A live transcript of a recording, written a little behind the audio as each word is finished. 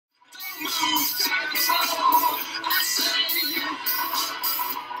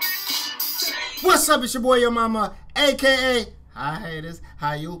up? It's your boy Yomama, aka Hi Haters,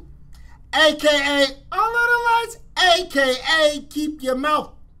 how you? Aka All of the Lights, aka Keep Your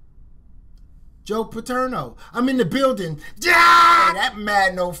Mouth. Joe Paterno, I'm in the building. Yeah! Hey, that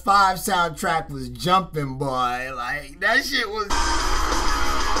Madden 05 soundtrack was jumping, boy. Like, that shit was...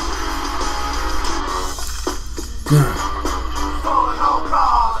 Calling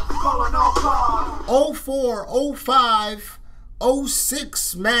all cars. 04, 05,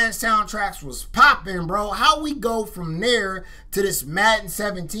 06 Madden soundtracks was popping, bro. How we go from there to this Madden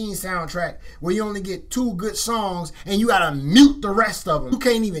 17 soundtrack where you only get 2 good songs and you gotta mute the rest of them. You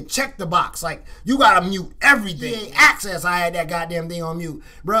can't even check the box. Like, you gotta mute everything. Yeah. Access, I had that goddamn thing on mute.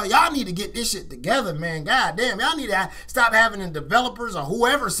 Bro, y'all need to get this shit together, man. Goddamn, y'all need to stop having the developers or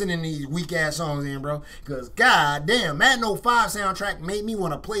whoever sending these weak-ass songs in, bro. Because, goddamn, Madden 05 soundtrack made me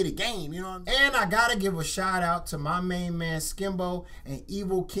want to play the game, you know what I'm saying? And I gotta give a shout-out to my main man, Skimbo and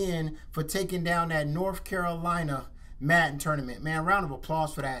Evil Ken for taking down that North Carolina Madden tournament. Man, round of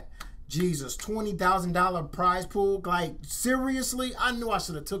applause for that. Jesus, $20,000 prize pool. Like, seriously? I knew I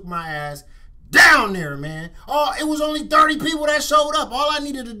should have took my ass down there, man. Oh, it was only 30 people that showed up. All I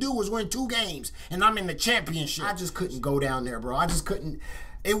needed to do was win 2 games, and I'm in the championship. I just couldn't go down there, bro. I just couldn't.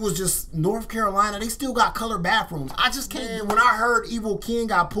 It was just North Carolina. They still got color bathrooms. I just can't. When I heard Evil King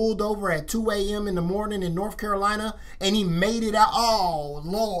got pulled over at 2 a.m. in the morning in North Carolina, and he made it out. Oh,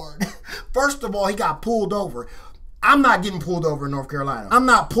 Lord. First of all, he got pulled over. I'm not getting pulled over in North Carolina. I'm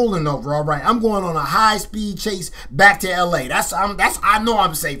not pulling over, all right? I'm going on a high-speed chase back to L.A. I know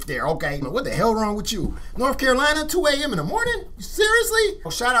I'm safe there, okay? What the hell wrong with you? North Carolina, 2 a.m. in the morning? Seriously?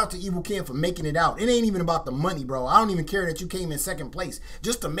 Well, shout out to Evil Ken for making it out. It ain't even about the money, bro. I don't even care that you came in 2nd place.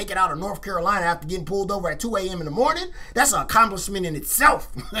 Just to make it out of North Carolina after getting pulled over at 2 a.m. in the morning, that's an accomplishment in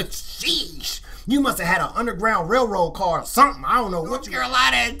itself. Sheesh. You must have had an Underground Railroad car or something. I don't know. North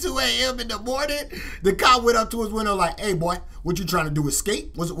Carolina at 2 a.m. in the morning? The cop went up to his window like, hey, boy, what you trying to do,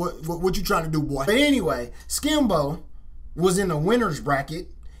 escape? What you trying to do, boy? But anyway, Skimbo was in the winner's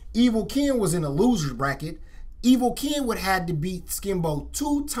bracket. Evil Ken was in the loser's bracket. Evil Ken would have had to beat Skimbo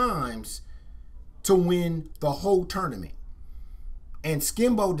 2 times to win the whole tournament. And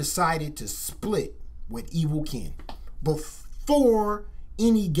Skimbo decided to split with Evil Ken before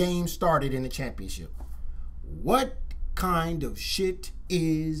any game started in the championship. What kind of shit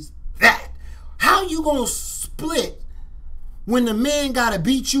is that? How you gonna split when the man gotta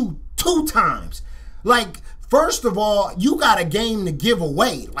beat you 2 times? Like, first of all, you got a game to give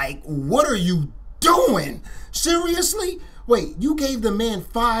away. Like, what are you doing? Seriously? Wait, you gave the man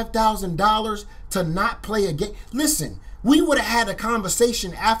 $5,000 to not play a game? Listen, we would have had a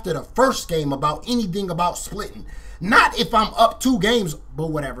conversation after the first game about anything about splitting. Not if I'm up 2 games,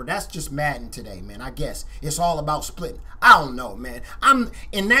 but whatever. That's just Madden today, man. I guess it's all about splitting. I don't know, man. I'm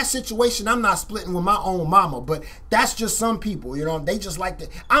in that situation. I'm not splitting with my own mama, but that's just some people, you know. They just like to.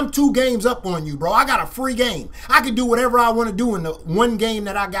 I'm 2 games up on you, bro. I got a free game. I can do whatever I want to do in the 1 game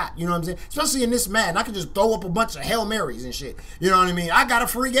that I got. You know what I'm saying? Especially in this Madden, I can just throw up a bunch of Hail Marys and shit. You know what I mean? I got a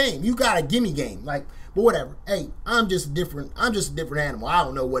free game. You got a gimme game, like. But whatever. Hey, I'm just a different animal. I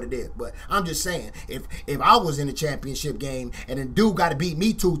don't know what it is, but I'm just saying, if I was in a championship game and a dude got to beat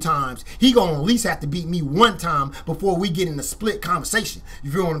me 2 times, he gonna at least have to beat me 1 time before we get in a split conversation. You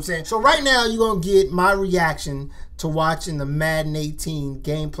feel what I'm saying? So right now you're gonna get my reaction to watching the Madden 18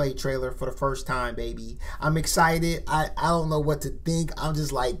 gameplay trailer for the first time, baby. I'm excited. I don't know what to think. I'm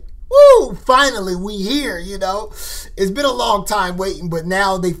just like, woo, finally we here, you know. It's been a long time waiting, but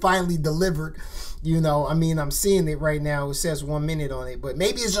now they finally delivered. You know, I mean, I'm seeing it right now. It says 1 minute on it, but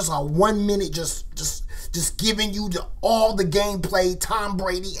maybe it's just a 1 minute, just giving you all the gameplay, Tom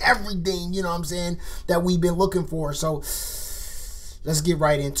Brady, everything. You know what I'm saying, that we've been looking for. So let's get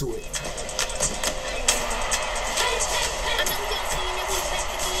right into it.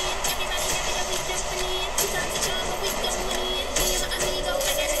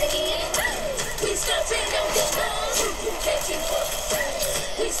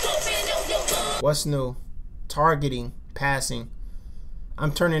 What's new? Targeting, passing.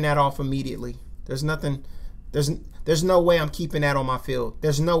 I'm turning that off immediately. There's nothing. There's no way I'm keeping that on my field.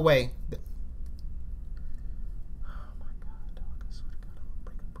 There's no way. Oh my God, dog! I swear to God, I'm gonna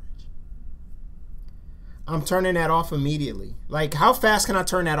break a bridge. I'm turning that off immediately. Like, how fast can I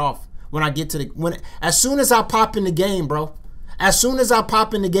turn that off when I get to the as soon as I pop in the game, bro? As soon as I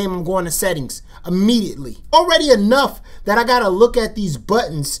pop in the game, I'm going to settings immediately. Already enough that I gotta look at these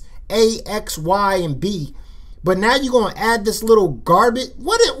buttons. A, X, Y, and B. But now you're gonna add this little garbage.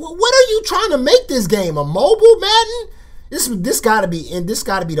 What are you trying to make this game? A mobile Madden? This gotta be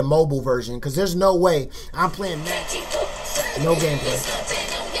the mobile version, because there's no way I'm playing Madden. No gameplay.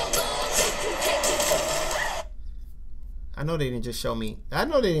 I know they didn't just show me. I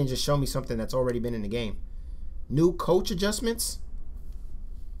know they didn't just show me something that's already been in the game. New coach adjustments.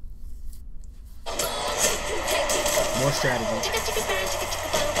 More strategy.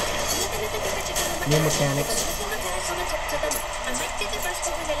 New mechanics.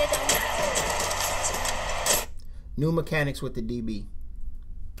 New mechanics with the DB.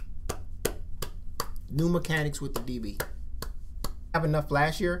 New mechanics with the DB. Have enough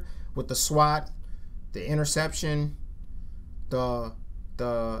last year with the SWAT, the interception, the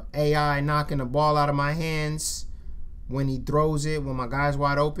AI knocking the ball out of my hands when he throws it, when my guy's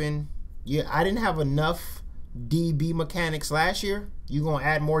wide open. Yeah, I didn't have enough DB mechanics last year. You gonna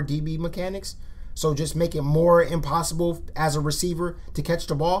add more DB mechanics? So just make it more impossible as a receiver to catch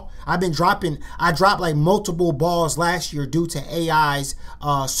the ball. I dropped like multiple balls last year due to AIs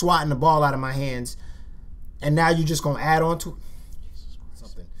swatting the ball out of my hands. And now you're just going to add on to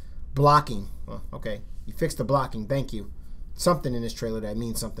something. Blocking. Oh, okay. You fixed the blocking. Thank you. Something in this trailer that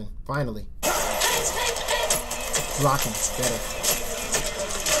means something. Finally. Blocking. Better.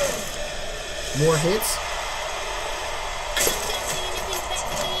 More hits.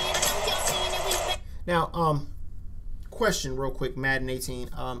 Now, question real quick, Madden 18.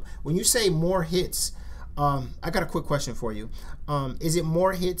 When you say more hits, I got a quick question for you. Is it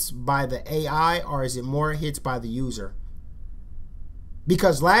more hits by the AI or is it more hits by the user?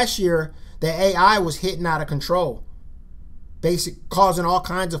 Because last year, the AI was hitting out of control. Causing all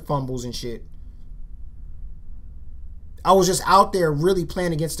kinds of fumbles and shit. I was just out there really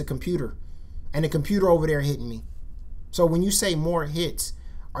playing against the computer. And the computer over there hitting me. So when you say more hits,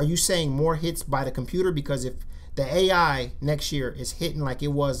 are you saying more hits by the computer? Because if the AI next year is hitting like it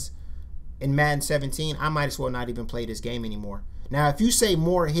was in Madden 17, I might as well not even play this game anymore. Now, if you say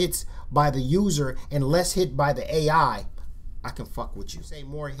more hits by the user and less hit by the AI, I can fuck with you. Say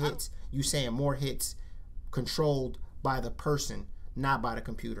more hits, you saying more hits controlled by the person, not by the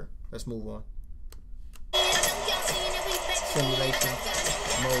computer. Let's move on. Simulation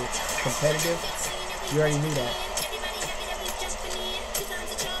mode, competitive. You already knew that.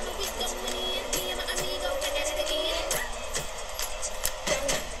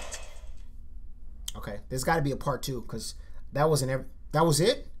 Okay, there's got to be a part 2 because that wasn't ever. That was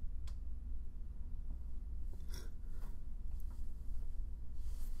it.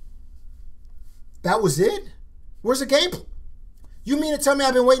 That was it. Where's the gameplay? You mean to tell me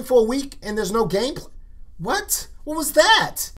I've been waiting for a week and there's no gameplay? What? What was that?